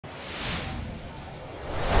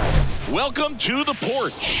Welcome to The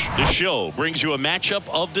Porch. The show brings you a matchup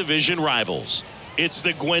of division rivals. It's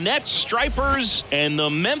the Gwinnett Stripers and the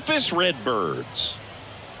Memphis Redbirds.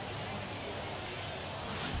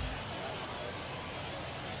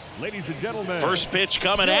 Ladies and gentlemen, first pitch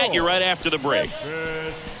coming at you right after the break.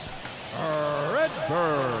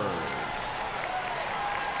 Redbird.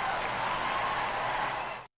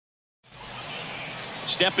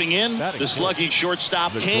 Stepping in, the slugging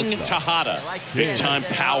shortstop, King Tejada. Big-time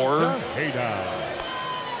power.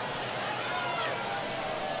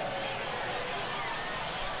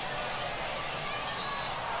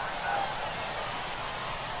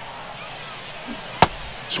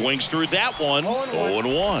 Swings through that one.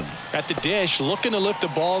 0-1. At the dish, looking to lift the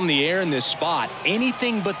ball in the air in this spot.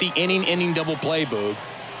 Anything but the inning double play, Boog.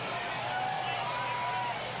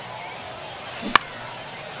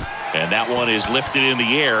 And that one is lifted in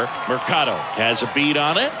the air. Mercado has a beat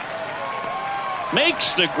on it.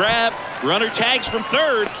 Makes the grab. Runner tags from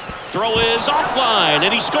third. Throw is offline,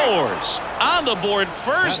 and he scores. On the board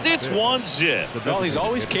first, it's 1-0. Well, he's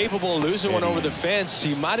always capable of losing one over the fence.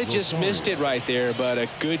 He might have just missed it right there, but a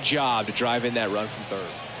good job to drive in that run from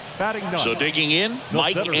third. So digging in,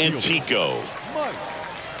 Mike Antico. Mike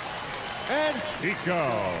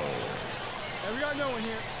Antico. We got no one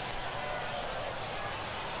here.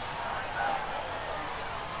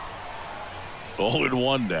 Oh, and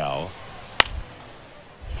 1 now.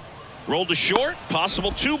 Rolled to short,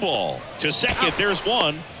 possible 2-ball. To second, there's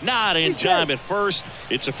one. Not in time at first.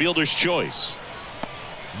 It's a fielder's choice.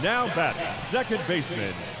 Now batting, second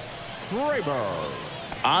baseman, Traber.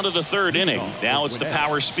 On to the third inning. Now it's the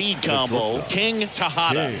power-speed combo. King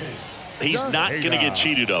Tejada. He's not going to get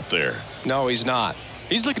cheated up there. No, he's not.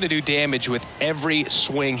 He's looking to do damage with every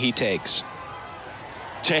swing he takes.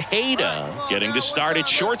 Tejada getting to start at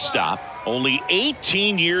shortstop. Only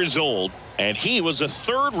 18 years old, and he was a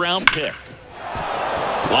third-round pick.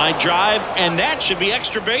 Line drive, and that should be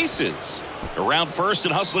extra bases. Around first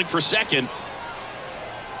and hustling for second.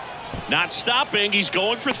 Not stopping, he's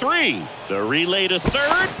going for 3. The relay to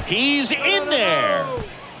third, he's in there.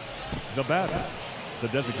 The batter, the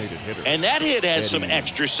designated hitter. And that hit has some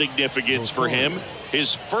extra significance for him.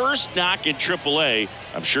 His first knock in AAA.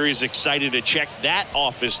 I'm sure he's excited to check that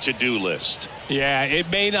off his to-do list. Yeah, it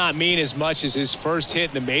may not mean as much as his first hit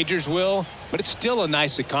in the majors will, but it's still a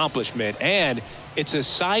nice accomplishment, and it's a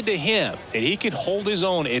sign to him that he can hold his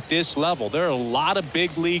own at this level. There are a lot of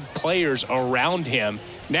big league players around him.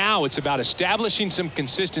 Now it's about establishing some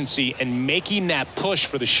consistency and making that push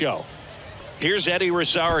for the show. Here's Eddie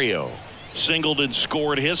Rosario. Singled and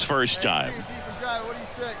scored his first time. What do you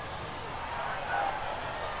say?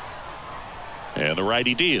 And the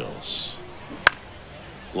righty deals.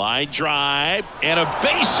 Line drive and a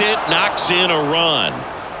base hit knocks in a run.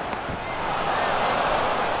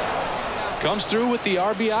 Comes through with the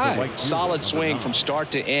RBI. Solid swing from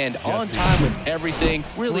start to end. On time with everything.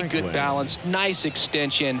 Really good balance. Nice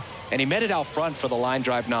extension. And he met it out front for the line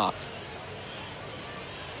drive knock.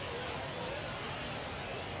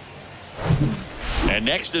 And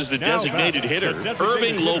next is the designated hitter,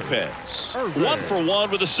 Irving Lopez. 1 for 1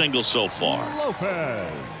 with a single so far. Lopez.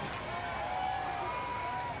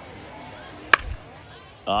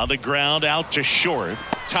 On the ground, out to short.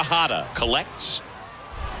 Tejada collects.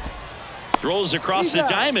 Throws across the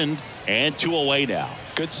diamond, and 2 away now.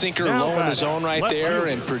 Good sinker low in the zone right there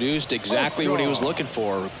and produced exactly what he was looking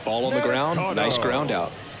for. Ball on the ground, nice ground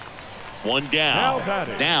out. 1 down.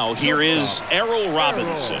 Now here is Errol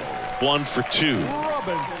Robinson. 1 for 2.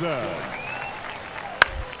 Robinson.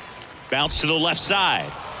 Bounce to the left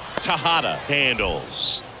side. Tejada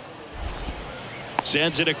handles.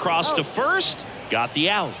 Sends it across to first. Got the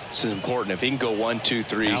out. This is important. If he can go 1, 2,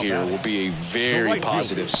 3 here, will be a very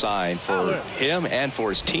positive sign for him and for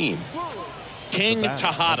his team. King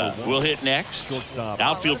Tejada will hit next.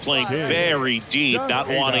 Outfield playing very deep, not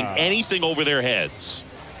wanting anything over their heads.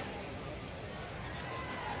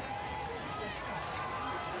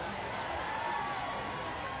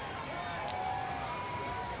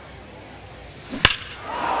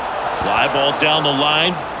 Fly ball down the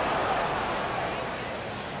line.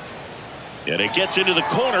 And it gets into the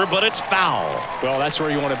corner, but it's foul. Well, that's where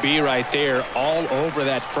you want to be right there. All over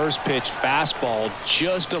that first pitch fastball.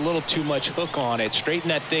 Just a little too much hook on it. Straighten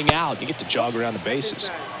that thing out. You get to jog around the bases.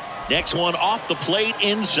 Next one off the plate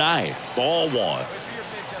inside. Ball 1.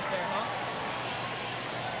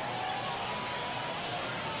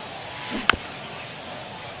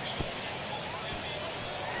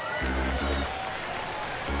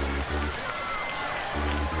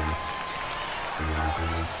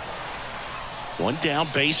 One down,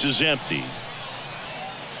 base is empty.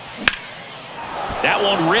 That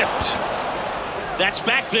one ripped. That's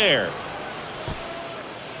back there.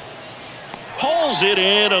 Pulls it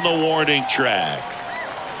in on the warning track.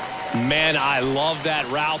 Man, I love that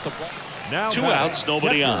route. Now 2 outs,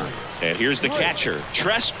 nobody on. And here's the catcher,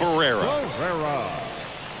 Tres Barrera.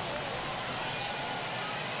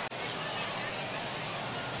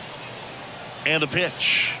 And the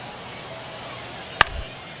pitch.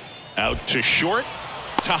 Out to short.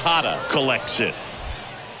 Tejada collects it.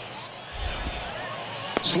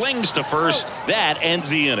 Slings to first. That ends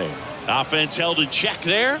the inning. Offense held in check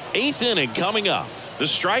there. 8th inning coming up. The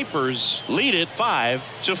Stripers lead it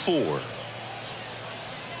 5-4.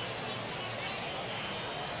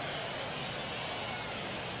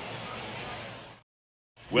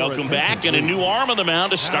 Welcome back, and a new arm on the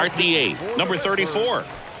mound to start the 8th. Number 34.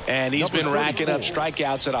 And he's been racking up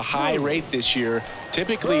strikeouts at a high rate this year,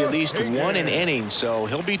 typically at least 1 an inning, so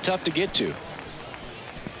he'll be tough to get to.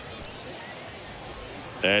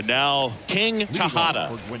 And now King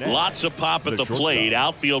Tejada. Lots of pop at the plate.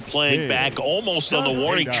 Outfield playing back almost on the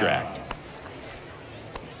warning track.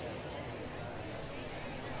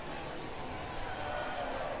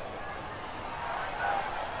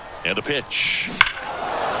 And a pitch.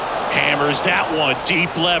 Hammers that one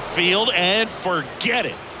deep left field and forget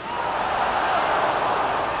it.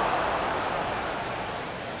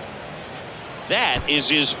 That is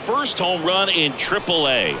his first home run in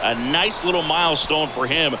AAA. A nice little milestone for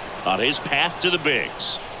him on his path to the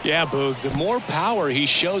bigs. Yeah, Boog, the more power he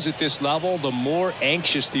shows at this level, the more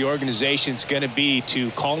anxious the organization's going to be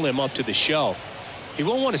to call him up to the show. He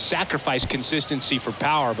won't want to sacrifice consistency for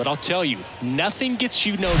power, but I'll tell you, nothing gets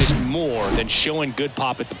you noticed more than showing good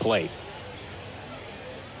pop at the plate.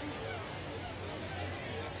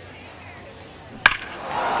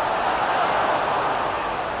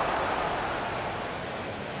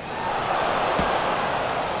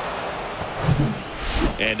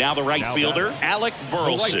 And now the right fielder, Alec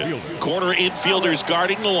Burleson. Corner infielders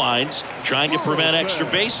guarding the lines, trying to prevent extra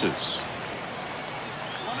bases.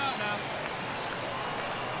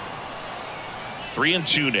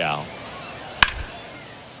 3-2 now.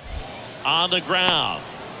 On the ground.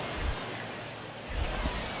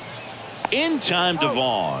 In time to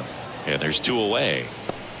Vaughn. And there's 2 away.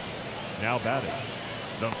 Now batting,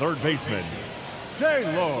 the third baseman,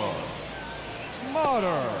 Taylor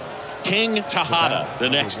Motter. King Tejada, the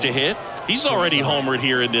next to hit. He's already homered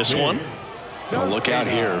here in this one. Well, look out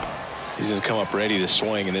here. He's going to come up ready to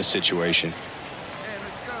swing in this situation. Hey,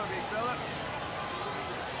 let's go, big fella.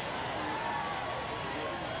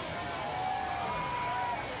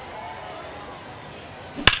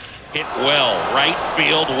 Hit well, right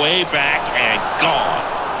field, way back, and gone.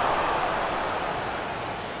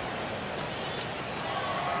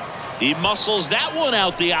 He muscles that one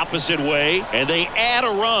out the opposite way, and they add a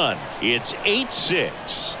run. It's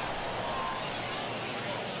 8-6.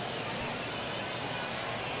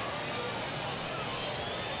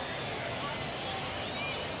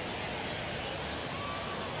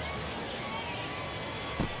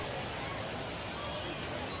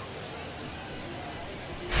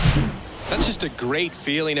 That's just a great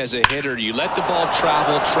feeling as a hitter. You let the ball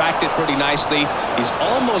travel, tracked it pretty nicely. He's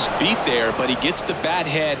almost beat there, but he gets the bat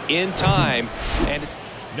head in time.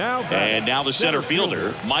 And now the center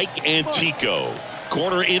fielder, Mike Antico.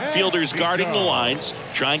 Corner infielders guarding the lines,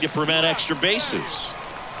 trying to prevent extra bases.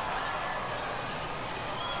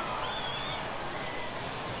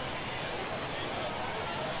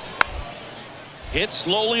 Hit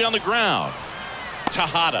slowly on the ground.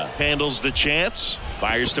 Tejada handles the chance.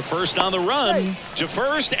 Fires to first on the run. To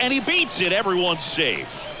first, and he beats it. Everyone's safe.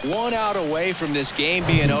 1 out away from this game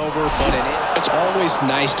being over, but it's always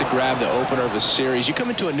nice to grab the opener of a series. You come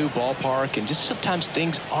into a new ballpark, and just sometimes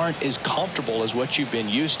things aren't as comfortable as what you've been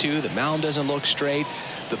used to. The mound doesn't look straight.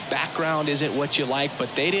 The background isn't what you like,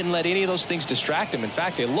 but they didn't let any of those things distract them. In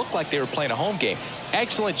fact, they looked like they were playing a home game.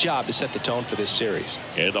 Excellent job to set the tone for this series.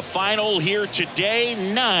 And the final here today,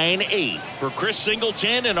 9-8 for Chris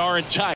Singleton and our entire